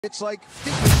It's like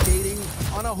figure skating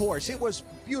on a horse. It was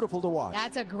beautiful to watch.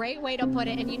 That's a great way to put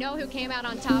it. And you know who came out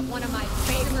on top? One of my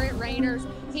favorite reiners.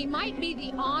 He might be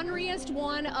the orneriest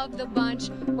one of the bunch.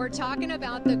 We're talking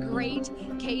about the great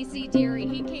Casey Deary.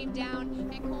 He came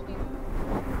down and Colby.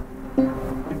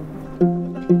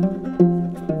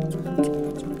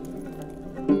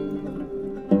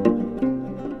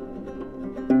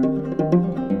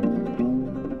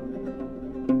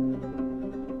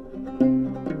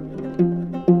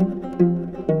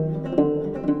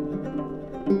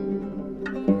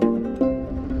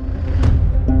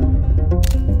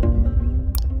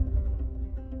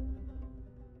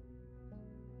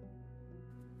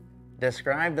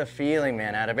 Describe the feeling,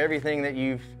 man, out of everything that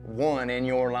you've won in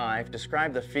your life.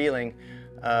 Describe the feeling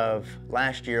of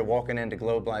last year walking into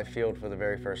Globe Life Field for the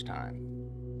very first time.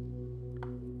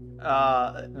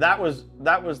 That was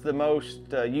the most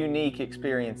unique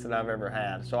experience that I've ever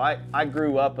had. So I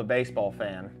grew up a baseball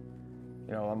fan.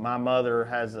 You know, my mother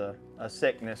has a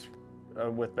sickness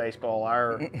with baseball.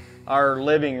 Our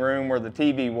living room where the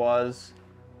TV was,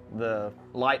 the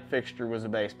light fixture was a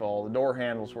baseball, the door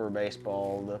handles were a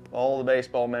baseball, all the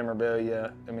baseball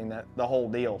memorabilia, I mean, the whole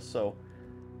deal. So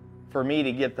for me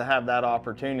to get to have that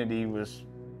opportunity was,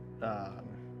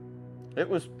 it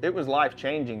was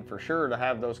life-changing for sure to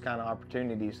have those kind of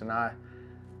opportunities. And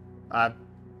I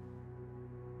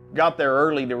got there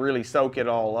early to really soak it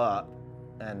all up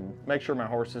and make sure my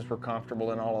horses were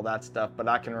comfortable and all of that stuff. But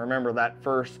I can remember that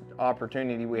first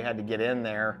opportunity we had to get in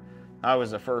there. I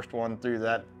was the first one through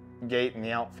that gate in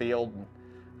the outfield. And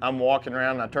I'm walking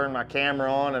around and I turn my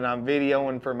camera on and I'm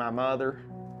videoing for my mother.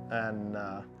 And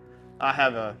I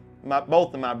have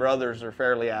both of my brothers are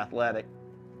fairly athletic.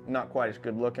 Not quite as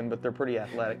good looking, but they're pretty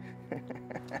athletic.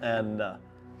 And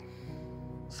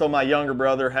so my younger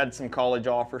brother had some college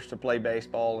offers to play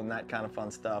baseball and that kind of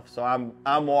fun stuff. So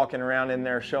I'm walking around in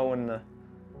there showing the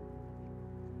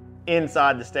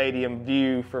inside the stadium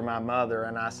view for my mother,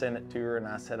 and I sent it to her and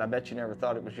I said, I bet you never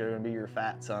thought it was going to be your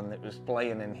fat son that was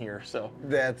playing in here. So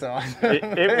that's awesome.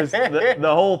 it was the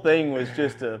whole thing was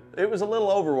just it was a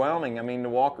little overwhelming. I mean, to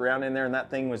walk around in there and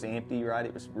that thing was empty, right?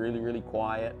 It was really, really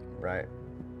quiet. Right.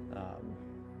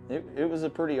 It was a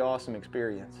pretty awesome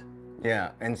experience.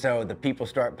 Yeah, and so the people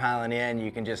start piling in. You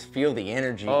can just feel the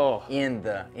energy in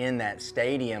that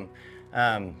stadium.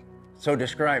 So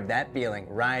describe that feeling,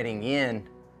 riding in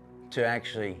to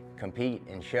actually compete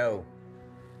and show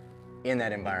in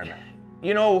that environment.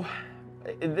 You know,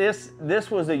 this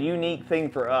was a unique thing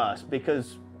for us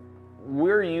because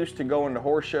we're used to going to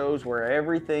horse shows where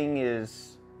everything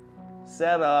is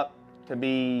set up to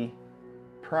be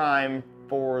prime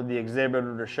for the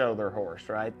exhibitor to show their horse,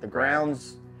 right? The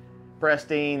ground's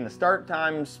pristine, the start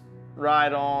time's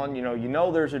right on, you know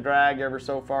there's a drag ever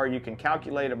so far, you can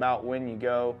calculate about when you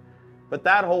go. But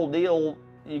that whole deal,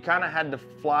 you kind of had to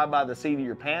fly by the seat of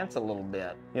your pants a little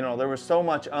bit. You know, there was so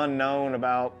much unknown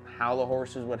about how the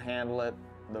horses would handle it,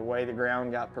 the way the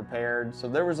ground got prepared. So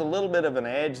there was a little bit of an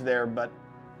edge there, but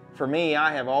for me,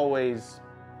 I have always,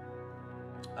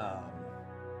 I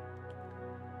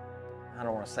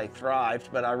don't want to say thrived,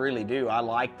 but I really do. I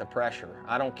like the pressure.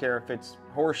 I don't care if it's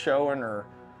horse showing or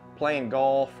playing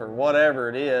golf or whatever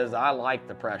it is, I like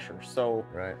the pressure. So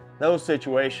those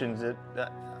situations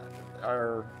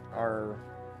are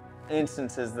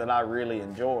instances that I really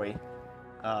enjoy.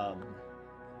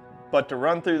 But to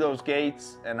run through those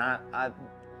gates, and I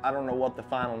don't know what the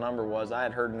final number was. I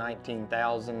had heard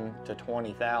 19,000 to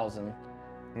 20,000.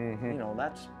 You know,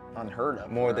 that's unheard of.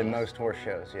 More than most horse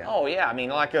shows, yeah. Oh yeah, I mean,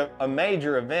 like a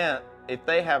major event, if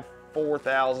they have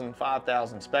 4,000,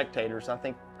 5,000 spectators, I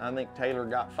think Taylor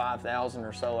got 5,000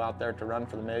 or so out there to run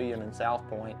for the million in South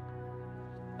Point.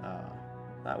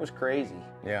 That was crazy.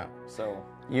 Yeah. So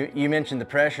you mentioned the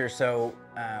pressure. So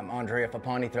Andrea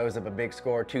Fappani throws up a big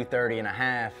score,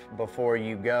 230.5 before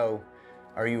you go.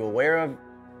 Are you aware of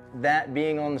that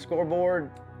being on the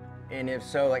scoreboard? And if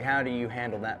so, like, how do you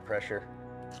handle that pressure?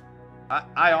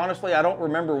 I honestly, I don't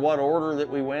remember what order that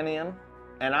we went in,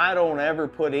 and I don't ever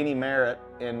put any merit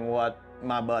in what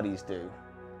my buddies do.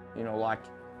 You know, like,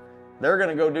 they're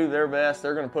gonna go do their best,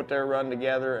 they're gonna put their run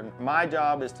together, and my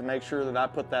job is to make sure that I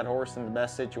put that horse in the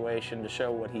best situation to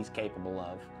show what he's capable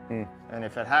of. And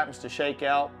if it happens to shake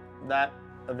out that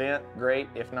event, great.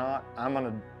 If not,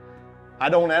 I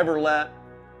don't ever let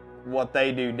what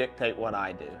they do dictate what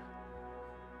I do.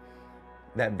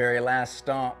 That very last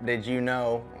stomp, did you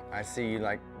know, I see you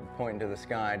like pointing to the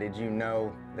sky, did you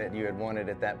know that you had won it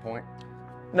at that point?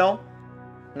 No,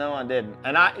 I didn't.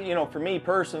 And you know, for me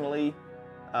personally,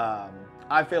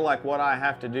 I feel like what I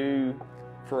have to do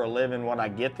for a living, what I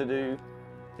get to do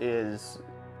is,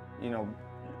 you know,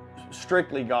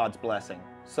 strictly God's blessing.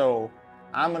 So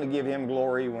I'm going to give him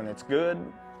glory when it's good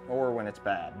or when it's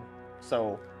bad.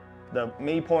 So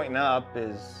me pointing up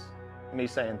is me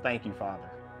saying, thank you, Father.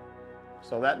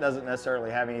 So that doesn't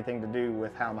necessarily have anything to do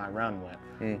with how my run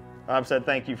went. I've said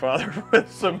thank you, Father,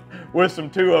 with some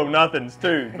 2-0 nothings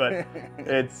too. But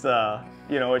it's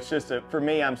you know, it's just for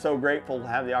me, I'm so grateful to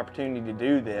have the opportunity to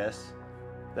do this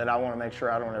that I want to make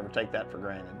sure I don't ever take that for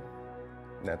granted.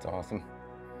 That's awesome.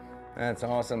 That's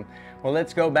awesome. Well,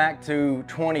 let's go back to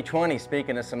 2020.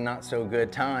 Speaking of some not so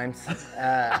good times, the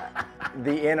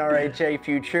NRHA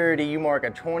Futurity, you mark a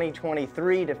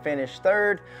 2023 to finish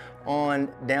 3rd on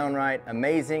Downright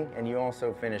Amazing, and you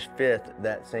also finished 5th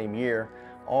that same year,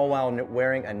 all while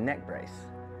wearing a neck brace.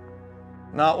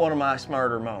 Not one of my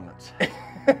smarter moments.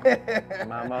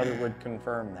 My mother would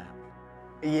confirm that.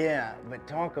 Yeah, but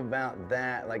talk about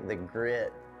that, like the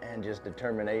grit and just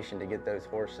determination to get those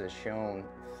horses shown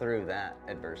through that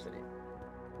adversity.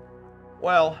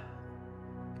 Well,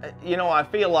 you know, I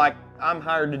feel like I'm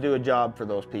hired to do a job for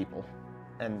those people,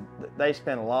 and they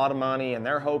spend a lot of money, and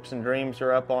their hopes and dreams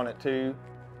are up on it too.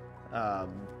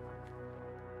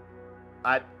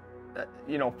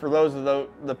 You know, for those of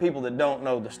the people that don't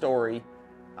know the story,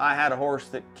 I had a horse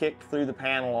that kicked through the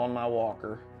panel on my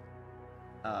walker.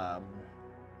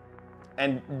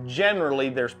 And generally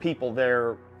there's people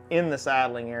there in the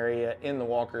saddling area, in the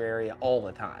walker area all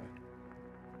the time.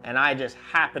 And I just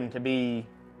happened to be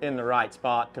in the right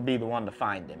spot to be the one to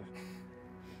find him.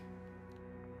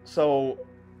 So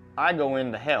I go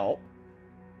in to help,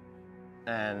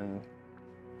 and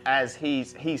as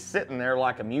he's sitting there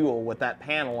like a mule with that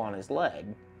panel on his leg.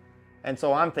 And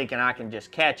so I'm thinking I can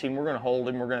just catch him, we're gonna hold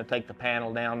him, we're gonna take the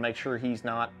panel down, make sure he's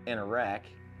not in a wreck.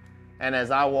 And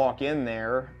as I walk in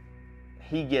there,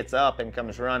 he gets up and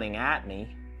comes running at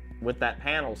me with that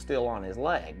panel still on his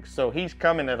leg. So he's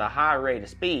coming at a high rate of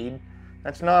speed.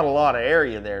 That's not a lot of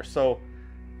area there. So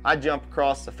I jump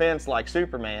across the fence like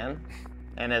Superman,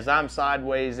 and as I'm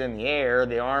sideways in the air,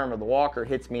 the arm of the walker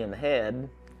hits me in the head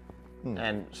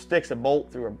and sticks a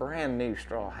bolt through a brand new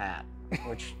straw hat,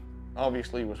 which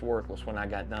obviously was worthless when I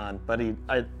got done, but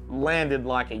I landed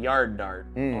like a yard dart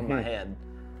on my head.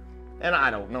 And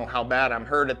I don't know how bad I'm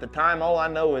hurt at the time. All I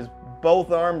know is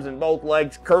both arms and both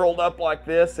legs curled up like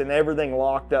this and everything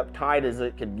locked up tight as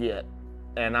it could get.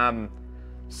 And I'm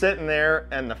sitting there,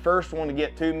 and the first one to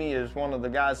get to me is one of the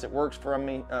guys that works for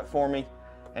me,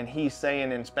 and he's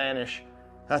saying in Spanish,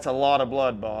 "That's a lot of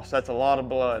blood, boss. That's a lot of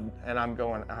blood." And I'm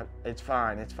going, "It's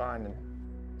fine, it's fine." And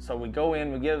so we go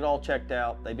in, we get it all checked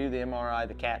out. They do the MRI,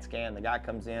 the CAT scan. The guy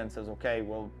comes in and says, "Okay,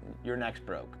 well, your neck's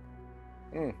broke."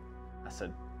 I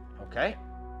said, "Okay.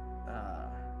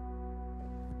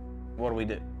 What do we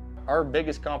do?" Our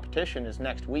biggest competition is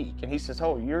next week. And he says,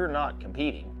 "Oh, you're not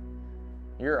competing.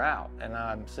 You're out." And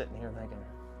I'm sitting here thinking,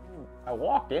 I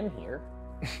walked in here.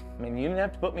 I mean, you didn't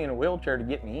have to put me in a wheelchair to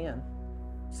get me in.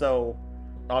 So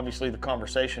obviously the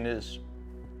conversation is,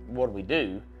 what do we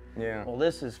do? Yeah. Well,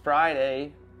 this is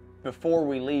Friday before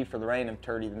we leave for the Reign of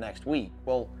𝗞𝗘𝗦 the next week.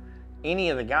 Well, any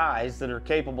of the guys that are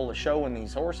capable of showing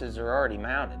these horses are already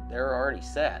mounted. They're already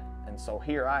set. And so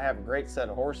here I have a great set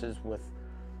of horses with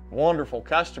wonderful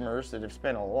customers that have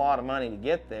spent a lot of money to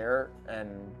get there, and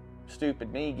stupid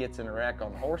me gets in a wreck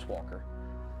on the horse walker.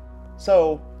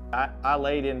 So I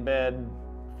laid in bed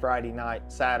Friday night,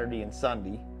 Saturday, and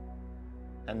Sunday.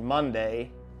 And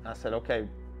Monday, I said, okay,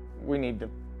 we need to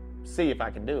see if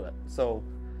I can do it. So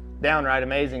Downright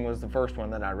Amazing was the first one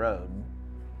that I rode.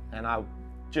 And I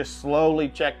just slowly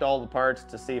checked all the parts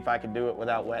to see if I could do it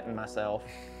without wetting myself.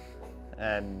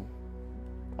 And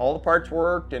all the parts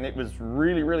worked, and it was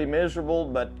really, really miserable,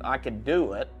 but I could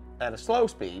do it at a slow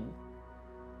speed.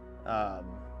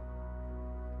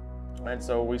 And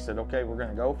so we said, okay, we're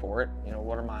gonna go for it. You know,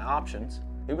 what are my options?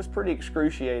 It was pretty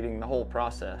excruciating, the whole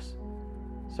process.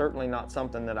 Certainly not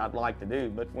something that I'd like to do,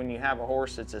 but when you have a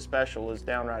horse that's as special as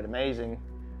Downright Amazing,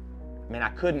 I mean, I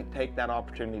couldn't take that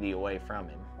opportunity away from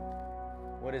him.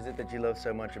 What is it that you love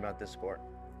so much about this sport?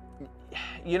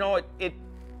 You know, it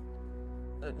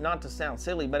not to sound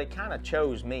silly, but it kind of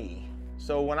chose me.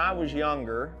 So when I was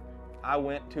younger, I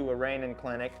went to a reining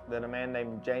clinic that a man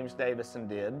named James Davison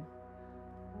did,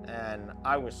 and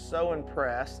I was so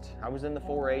impressed. I was in the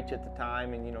 4-H at the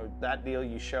time, and you know, that deal,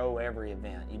 you show every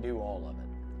event, you do all of it.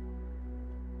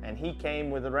 And he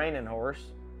came with a reining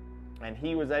horse, and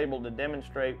he was able to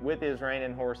demonstrate with his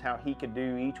reining horse how he could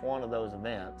do each one of those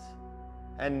events.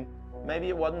 And maybe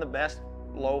it wasn't the best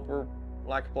loper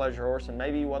like a pleasure horse, and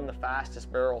maybe he wasn't the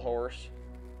fastest barrel horse,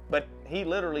 but he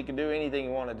literally could do anything he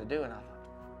wanted to do. And I thought,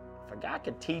 if a guy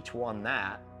could teach one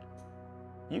that,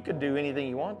 you could do anything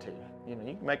you want to. You know,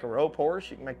 you can make a rope horse,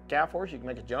 you can make a calf horse, you can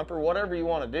make a jumper, whatever you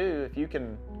want to do, if you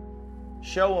can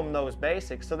show them those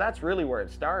basics. So that's really where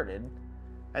it started.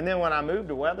 And then when I moved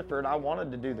to Weatherford, I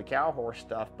wanted to do the cow horse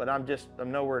stuff, but I'm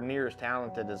nowhere near as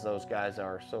talented as those guys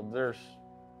are. So there's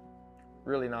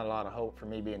really not a lot of hope for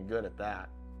me being good at that.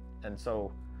 And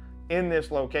so in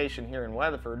this location here in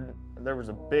Weatherford, there was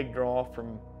a big draw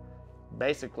from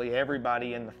basically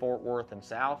everybody in the Fort Worth and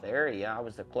South area. I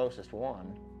was the closest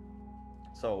one.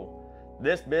 So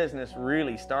this business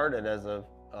really started as a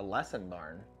lesson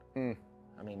barn.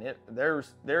 I mean,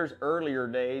 there's earlier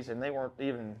days, and they weren't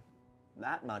even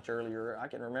that much earlier. I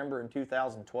can remember in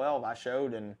 2012, I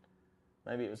showed in,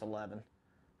 maybe it was 11,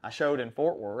 I showed in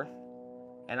Fort Worth,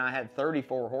 and I had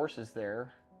 34 horses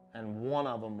there, and one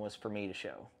of them was for me to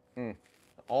show.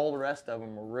 All the rest of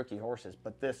them were rookie horses,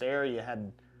 but this area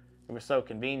it was so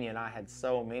convenient. I had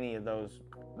so many of those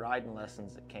riding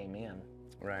lessons that came in.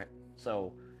 Right.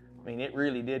 So, I mean, it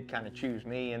really did kind of choose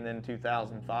me. And then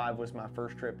 2005 was my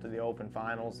first trip to the Open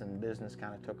Finals, and business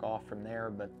kind of took off from there.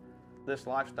 But this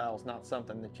lifestyle is not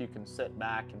something that you can sit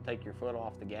back and take your foot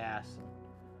off the gas and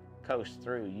coast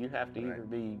through. You have to either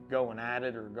be going at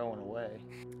it or going away.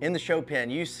 In the show pen,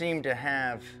 you seem to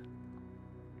have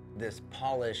this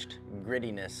polished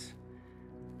grittiness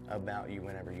about you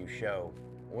whenever you show.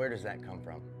 Where does that come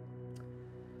from?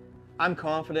 I'm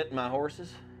confident in my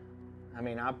horses. I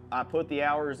mean, I put the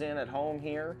hours in at home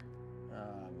here.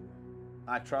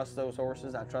 I trust those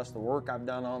horses. I trust the work I've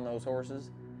done on those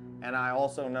horses. And I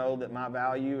also know that my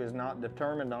value is not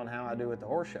determined on how I do at the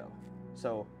horse show.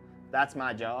 So that's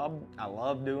my job. I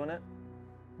love doing it.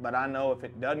 But I know if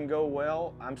it doesn't go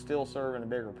well, I'm still serving a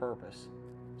bigger purpose.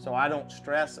 So I don't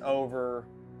stress over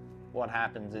what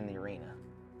happens in the arena.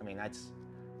 I mean,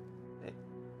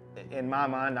 in my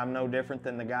mind, I'm no different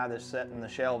than the guy that's setting the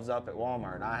shelves up at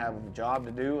Walmart. I have a job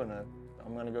to do, and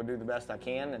I'm going to go do the best I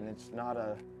can, and it's not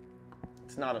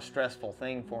a stressful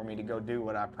thing for me to go do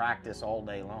what I practice all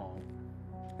day long.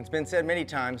 It's been said many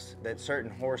times that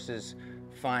certain horses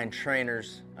find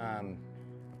trainers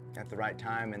at the right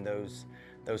time, and those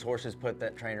horses put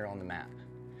that trainer on the map.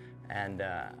 And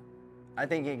I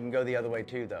think it can go the other way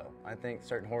too, though. I think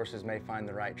certain horses may find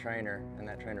the right trainer, and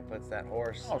that trainer puts that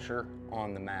horse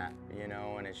on the map, you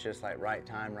know, and it's just like right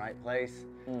time, right place,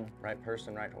 right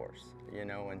person, right horse, you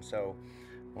know. And so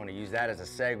I want to use that as a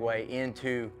segue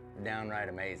into Downright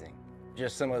Amazing.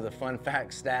 Just some of the fun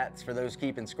fact stats for those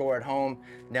keeping score at home.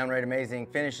 Downright Amazing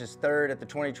finishes third at the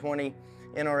 2020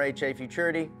 NRHA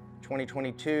Futurity,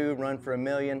 2022 Run for $1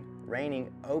 Million,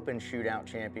 reigning Open Shootout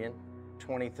champion,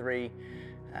 23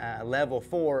 Level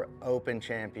 4 Open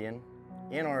champion,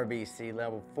 NRBC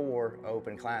Level 4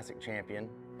 Open Classic champion,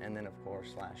 and then of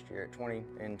course last year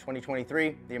in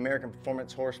 2023, the American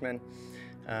Performance Horseman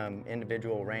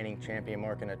individual reigning champion,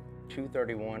 marking a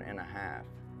 231.5.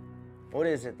 What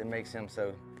is it that makes him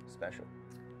so special?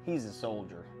 He's a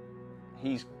soldier.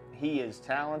 He is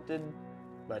talented,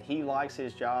 but he likes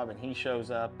his job, and he shows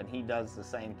up and he does the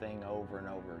same thing over and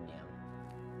over again.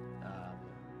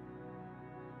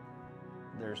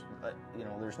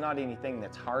 There's not anything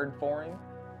that's hard for him.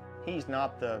 He's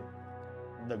not the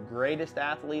greatest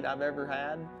athlete I've ever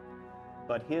had,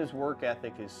 but his work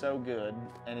ethic is so good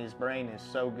and his brain is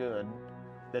so good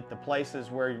that the places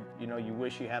where you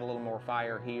wish you had a little more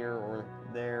fire here or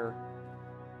there,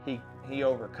 he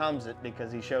overcomes it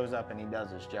because he shows up and he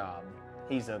does his job.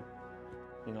 He's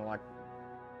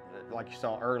like you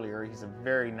saw earlier, he's a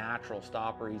very natural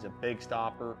stopper. He's a big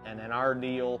stopper, and in our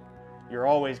deal, you're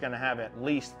always going to have at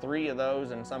least 3 of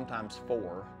those and sometimes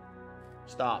 4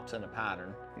 stops in a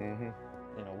pattern.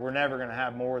 We're never going to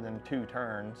have more than 2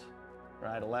 turns,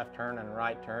 right? A left turn and a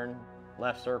right turn,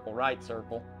 left circle, right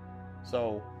circle.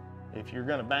 So if you're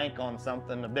going to bank on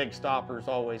something, the big stopper's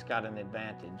always got an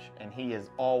advantage, and he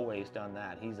has always done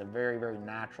that. He's a very, very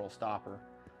natural stopper.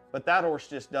 But that horse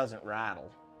just doesn't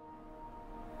rattle.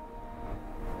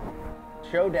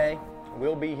 Show day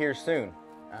will be here soon.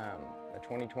 The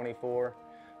 2024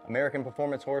 American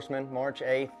Performance Horseman, March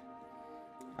 8th.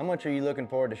 How much are you looking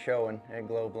forward to showing at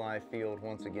Globe Life Field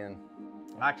once again?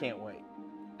 I can't wait.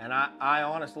 And I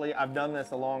honestly, I've done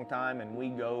this a long time, and we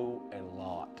go a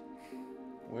lot.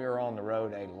 We are on the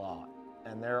road a lot.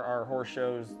 And there are horse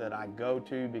shows that I go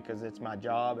to because it's my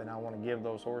job and I want to give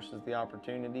those horses the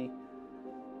opportunity,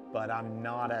 but I'm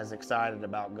not as excited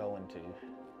about going to.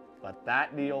 But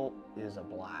that deal is a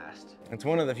blast. It's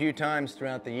one of the few times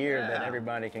throughout the year that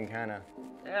everybody can kind of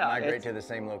migrate to the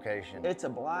same location. It's a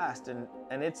blast, and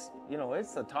it's,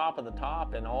 it's the top of the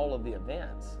top in all of the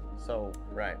events. So,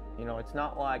 it's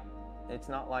not like It's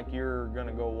not like you're going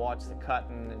to go watch the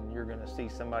cutting and you're going to see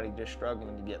somebody just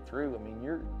struggling to get through. I mean,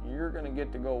 you're going to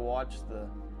get to go watch the,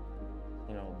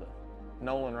 you know, the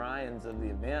Nolan Ryans of the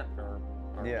event are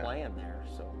playing there.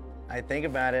 So I think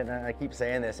about it, and I keep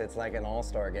saying this, it's like an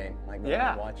all-star game. Like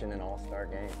watching an all-star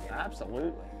game. You know?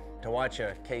 Absolutely. To watch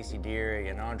a Casey Deary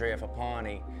and Andrea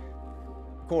Fappani,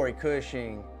 Corey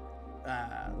Cushing,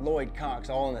 Lloyd Cox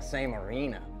all in the same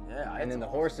arena. Yeah, and then the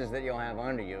horses that you'll have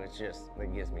under you, it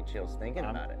gives me chills thinking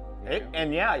about it.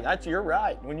 And yeah, you're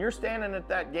right. When you're standing at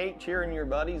that gate cheering your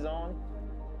buddies on,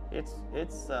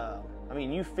 I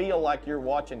mean, you feel like you're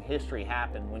watching history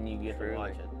happen when you get to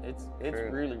watch it. It's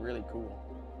really, really cool.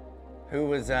 Who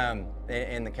was,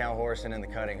 in the cow horse and in the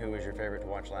cutting, who was your favorite to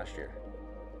watch last year?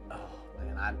 Oh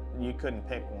man, you couldn't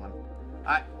pick one.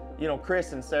 You know,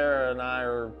 Chris and Sarah and I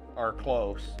are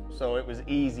close, so it was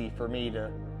easy for me to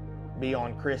be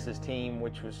on Chris's team,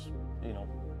 which was, you know,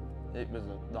 it was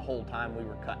the whole time we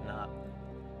were cutting up.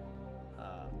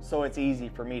 So it's easy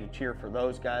for me to cheer for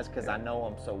those guys because I know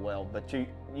them so well. But you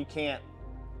can't.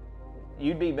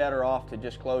 You'd be better off to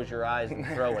just close your eyes and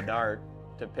throw a dart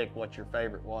to pick what your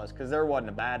favorite was, because there wasn't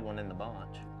a bad one in the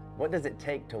bunch. What does it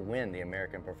take to win the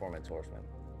American Performance Horseman?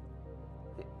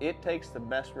 It takes the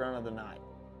best run of the night.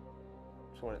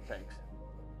 That's what it takes.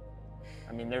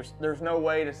 I mean, there's no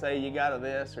way to say you got to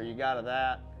this or you got to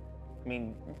that. I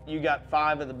mean, you got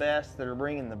 5 of the best that are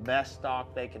bringing the best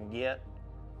stock they can get,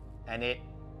 and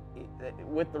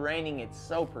with the reining, it's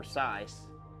so precise.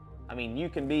 I mean, you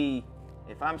can be,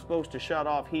 if I'm supposed to shut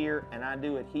off here and I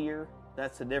do it here,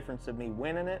 that's the difference of me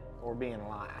winning it or being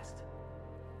last.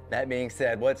 That being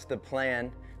said, what's the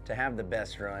plan to have the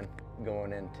best run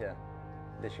going into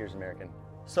this year's American?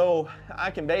 So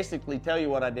I can basically tell you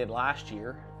what I did last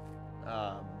year.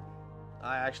 I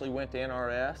actually went to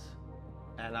NRS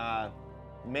and I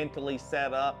mentally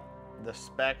set up the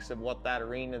specs of what that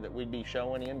arena that we'd be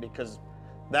showing in, because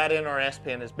that NRS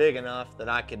pin is big enough that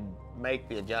I could make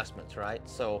the adjustments, right?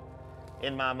 So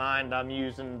in my mind, I'm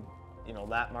using, you know,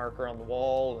 that marker on the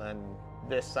wall and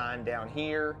this sign down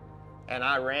here, and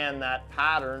I ran that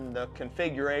pattern, the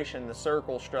configuration, the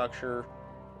circle structure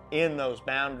in those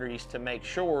boundaries to make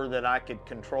sure that I could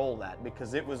control that,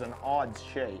 because it was an odd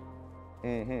shape.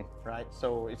 Right?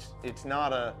 So it's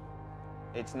not a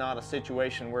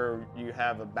situation where you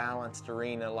have a balanced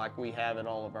arena like we have at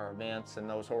all of our events, and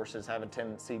those horses have a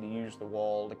tendency to use the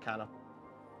wall to kind of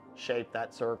shape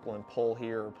that circle and pull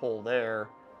here or pull there.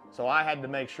 So I had to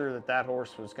make sure that that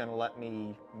horse was going to let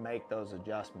me make those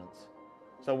adjustments.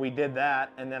 So we did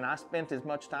that, and then I spent as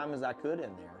much time as I could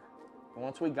in there. And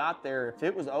once we got there, if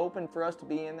it was open for us to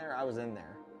be in there, I was in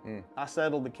there. I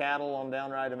settled the cattle on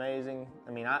Downright Amazing.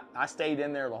 I mean, I stayed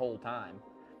in there the whole time.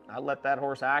 I let that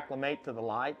horse acclimate to the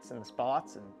lights and the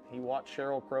spots, and he watched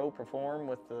Sheryl Crow perform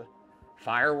with the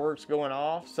fireworks going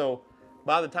off. So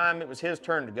by the time it was his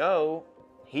turn to go,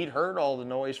 he'd heard all the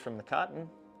noise from the cutting.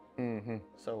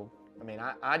 So, I mean,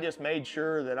 I just made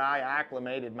sure that I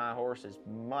acclimated my horse as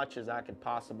much as I could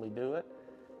possibly do it.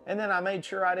 And then I made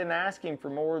sure I didn't ask him for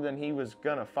more than he was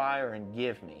gonna fire and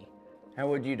give me. How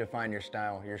would you define your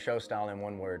style, your show style, in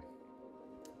one word?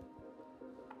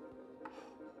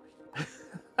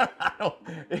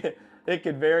 It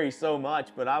could vary so much,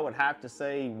 but I would have to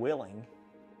say willing.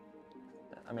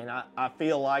 I mean, I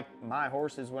feel like my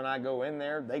horses, when I go in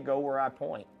there, they go where I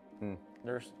point.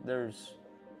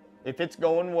 If it's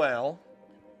going well,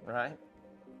 right,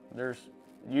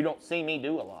 you don't see me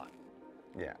do a lot.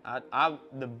 Yeah.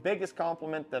 The biggest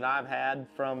compliment that I've had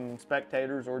from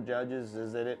spectators or judges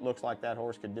is that it looks like that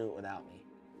horse could do it without me.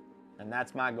 And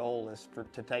that's my goal, is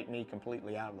to take me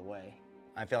completely out of the way.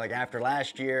 I feel like after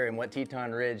last year and what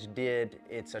Teton Ridge did,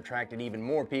 it's attracted even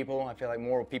more people. I feel like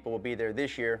more people will be there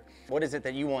this year. What is it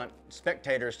that you want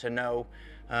spectators to know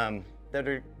that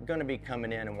are going to be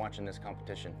coming in and watching this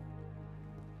competition?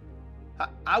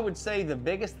 I would say the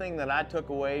biggest thing that I took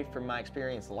away from my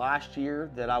experience last year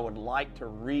that I would like to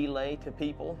relay to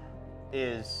people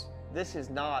is this is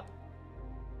not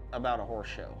about a horse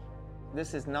show.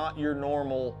 This is not your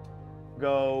normal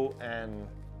go and,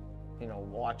 you know,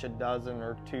 watch a dozen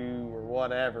or two or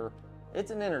whatever. It's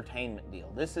an entertainment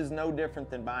deal. This is no different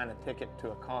than buying a ticket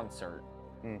to a concert.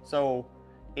 So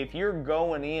if you're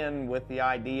going in with the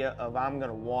idea of I'm going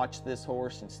to watch this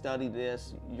horse and study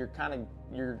this, you're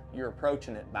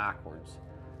approaching it backwards.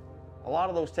 A lot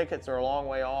of those tickets are a long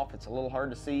way off. It's a little hard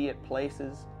to see at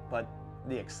places, but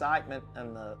the excitement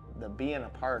and the being a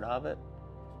part of it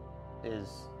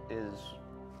is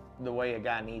the way a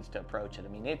guy needs to approach it. I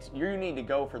mean, you need to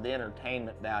go for the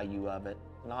entertainment value of it,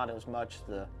 not as much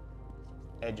the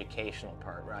educational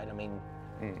part, right? I mean,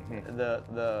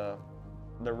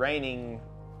 the reigning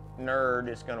nerd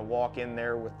is going to walk in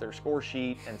there with their score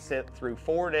sheet and sit through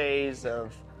 4 days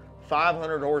of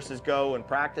 500 horses go and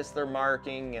practice their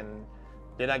marking, and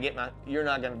you're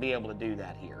not going to be able to do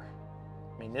that here.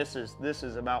 I mean, this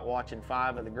is about watching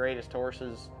 5 of the greatest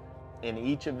horses in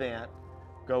each event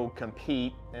go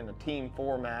compete in a team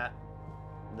format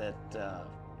that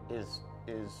is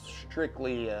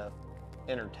strictly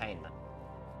entertainment.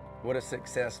 What does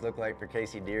success look like for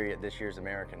Casey Deary at this year's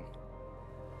American?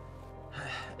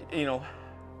 You know,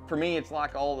 for me, it's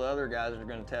like all the other guys are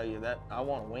going to tell you that I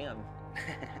want to win.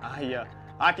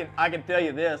 I can tell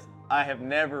you this: I have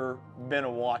never been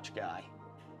a watch guy.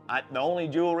 The only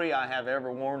jewelry I have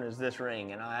ever worn is this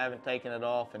ring, and I haven't taken it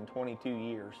off in 22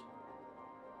 years.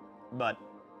 But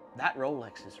that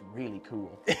Rolex is really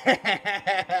cool. It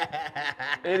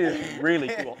is really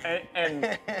cool.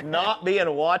 And not being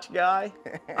a watch guy,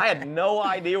 I had no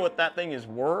idea what that thing is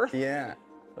worth. Yeah.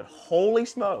 But holy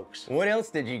smokes. What else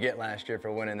did you get last year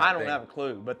for winning that I don't have a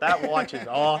clue, but that watch is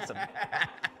awesome.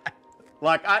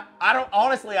 Like,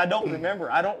 honestly, I don't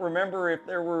remember. I don't remember if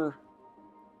there were,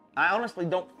 I honestly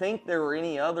don't think there were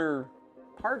any other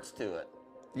parts to it.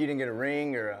 You didn't get a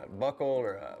ring or a buckle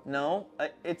or a... No,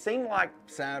 it seemed like...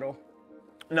 Saddle?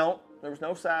 No, there was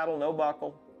no saddle, no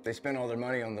buckle. They spent all their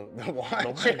money on the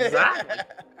watch. Exactly.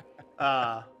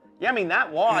 Yeah, I mean,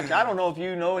 that watch, I don't know if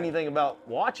you know anything about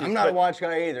watches. I'm not a watch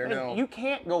guy either, I mean, no. You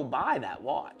can't go buy that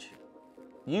watch.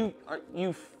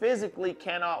 You physically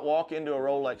cannot walk into a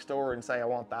Rolex store and say, I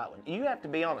want that one. You have to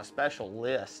be on a special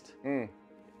list.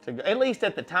 To go, at least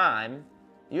at the time,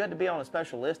 you had to be on a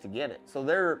special list to get it. So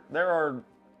there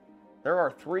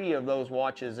are 3 of those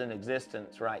watches in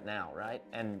existence right now, right?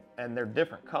 And they're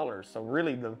different colors. So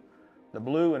really the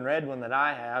blue and red one that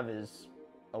I have is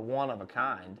a one of a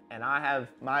kind. And I have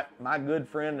my good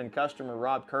friend and customer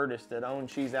Rob Curtis that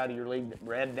owns She's Out of Your League,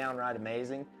 Red Downright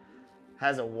Amazing,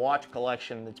 has a watch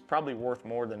collection that's probably worth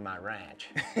more than my ranch.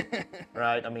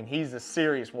 Right? I mean, he's a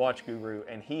serious watch guru,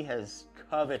 and he has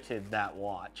coveted that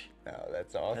watch. Oh,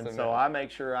 that's awesome. And so I make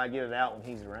sure I get it out when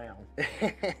he's around.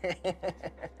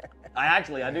 I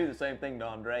do the same thing to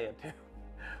Andrea too,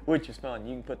 which is fun.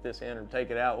 You can put this in or take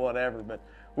it out, whatever. But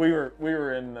we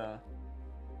were in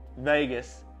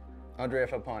Vegas. Andrea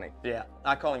Fappani. Yeah,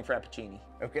 I call him Frappuccini.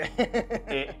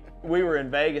 Okay. We were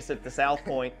in Vegas at the South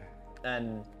Point,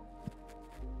 and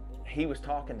he was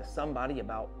talking to somebody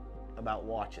about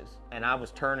watches, and I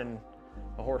was turning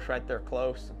a horse right there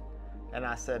close, and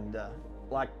I said,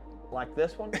 like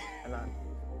this one, and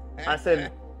I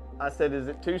said, is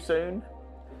it too soon?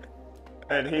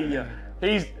 And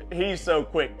he's so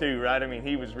quick too, right? I mean,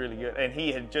 he was really good, and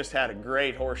he had just had a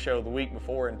great horse show the week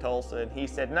before in Tulsa, and he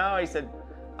said, no, he said,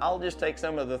 I'll just take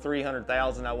some of the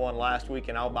 300,000 I won last week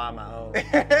and I'll buy my own. So,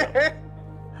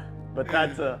 but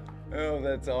that's oh,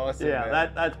 that's awesome. Yeah,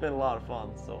 man. that's been a lot of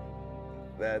fun. So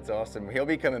that's awesome. He'll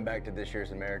be coming back to this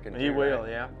year's American. He will,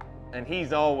 yeah. And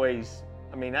he's always,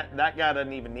 I mean, that guy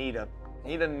doesn't even need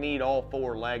he doesn't need all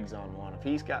 4 legs on one. If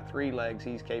he's got 3 legs,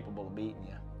 he's capable of beating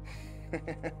you.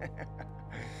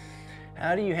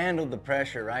 How do you handle the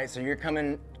pressure, right? So you're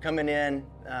coming in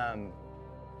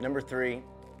number 3,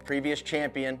 previous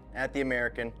champion at the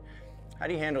American. How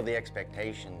do you handle the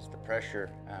expectations, the pressure,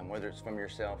 whether it's from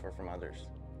yourself or from others?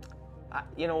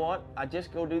 You know what? I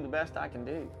just go do the best I can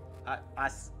do.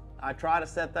 I try to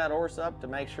set that horse up to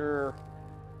make sure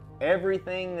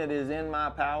everything that is in my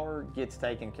power gets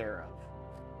taken care of.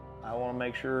 I want to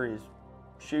make sure his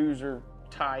shoes are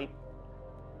tight,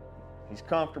 he's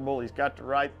comfortable, he's got the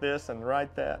right this and the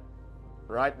right that,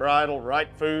 right bridle, right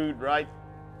food, right,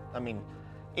 I mean,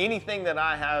 anything that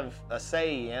I have a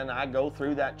say in, I go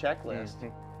through that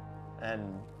checklist.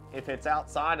 And if it's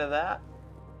outside of that,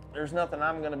 there's nothing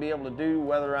I'm going to be able to do,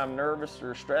 whether I'm nervous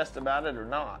or stressed about it or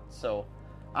not. So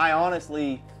I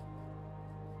honestly,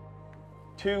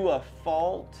 to a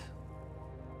fault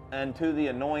and to the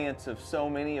annoyance of so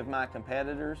many of my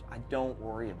competitors, I don't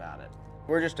worry about it.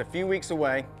 We're just a few weeks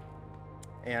away,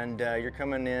 and you're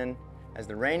coming in as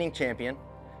the reigning champion.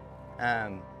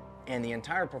 And the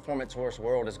entire performance horse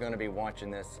world is going to be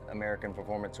watching this American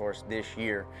performance horse this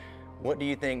year. What do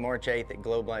you think March 8th at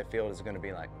Globe Life Field is going to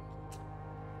be like?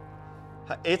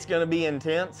 It's going to be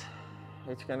intense.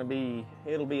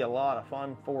 It'll be a lot of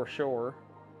fun for sure.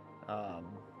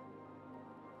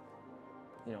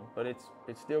 You know, but it's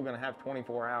still going to have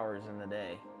 24 hours in the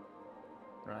day,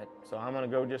 right? So I'm going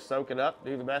to go just soak it up,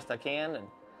 do the best I can. And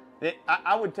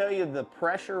I would tell you the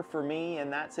pressure for me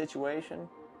in that situation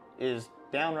is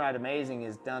Downright Amazing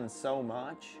has done so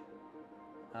much.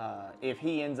 If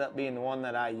he ends up being the one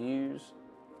that I use,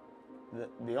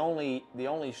 the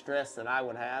only stress that I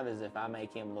would have is if I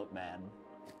make him look bad.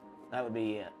 That would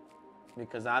be it.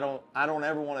 Because I don't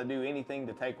ever want to do anything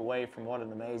to take away from what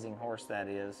an amazing horse that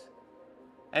is.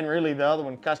 And really the other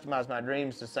one, Customize My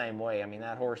Dreams, the same way. I mean,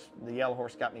 that horse, the yellow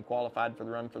horse, got me qualified for the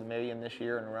Run for the Million this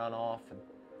year in a runoff, and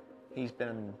he's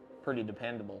been pretty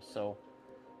dependable. So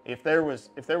if there was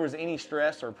any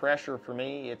stress or pressure for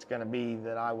me, it's going to be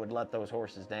that I would let those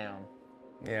horses down.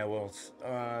 Yeah, well,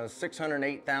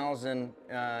 608,000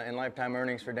 in lifetime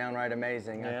earnings for Downright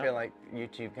Amazing. Yeah. I feel like you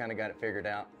two kind of got it figured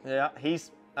out. Yeah,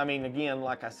 I mean, again,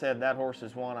 like I said, that horse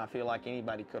is one I feel like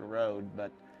anybody could have rode.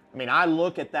 But, I mean, I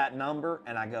look at that number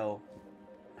and I go,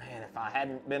 man, if I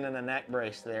hadn't been in a neck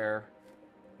brace there,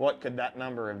 what could that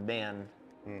number have been?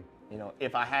 You know,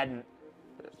 if I hadn't,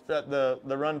 the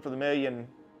Run for the Million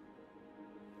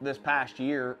this past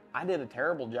year, I did a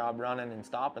terrible job running and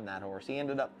stopping that horse. He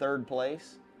ended up 3rd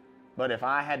place, but if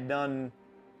I had done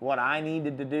what I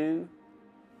needed to do,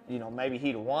 you know, maybe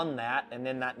he'd have won that, and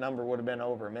then that number would have been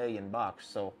over $1 million.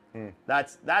 So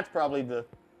that's probably the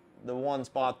one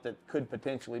spot that could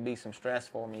potentially be some stress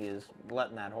for me, is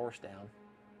letting that horse down.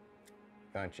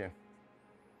 Gotcha.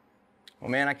 Well,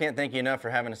 man, I can't thank you enough for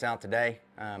having us out today.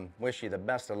 Wish you the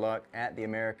best of luck at the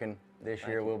American this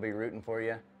year. We'll be rooting for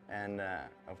you, and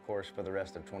of course for the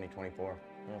rest of 2024.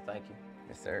 Well, thank you.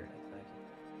 Yes, sir.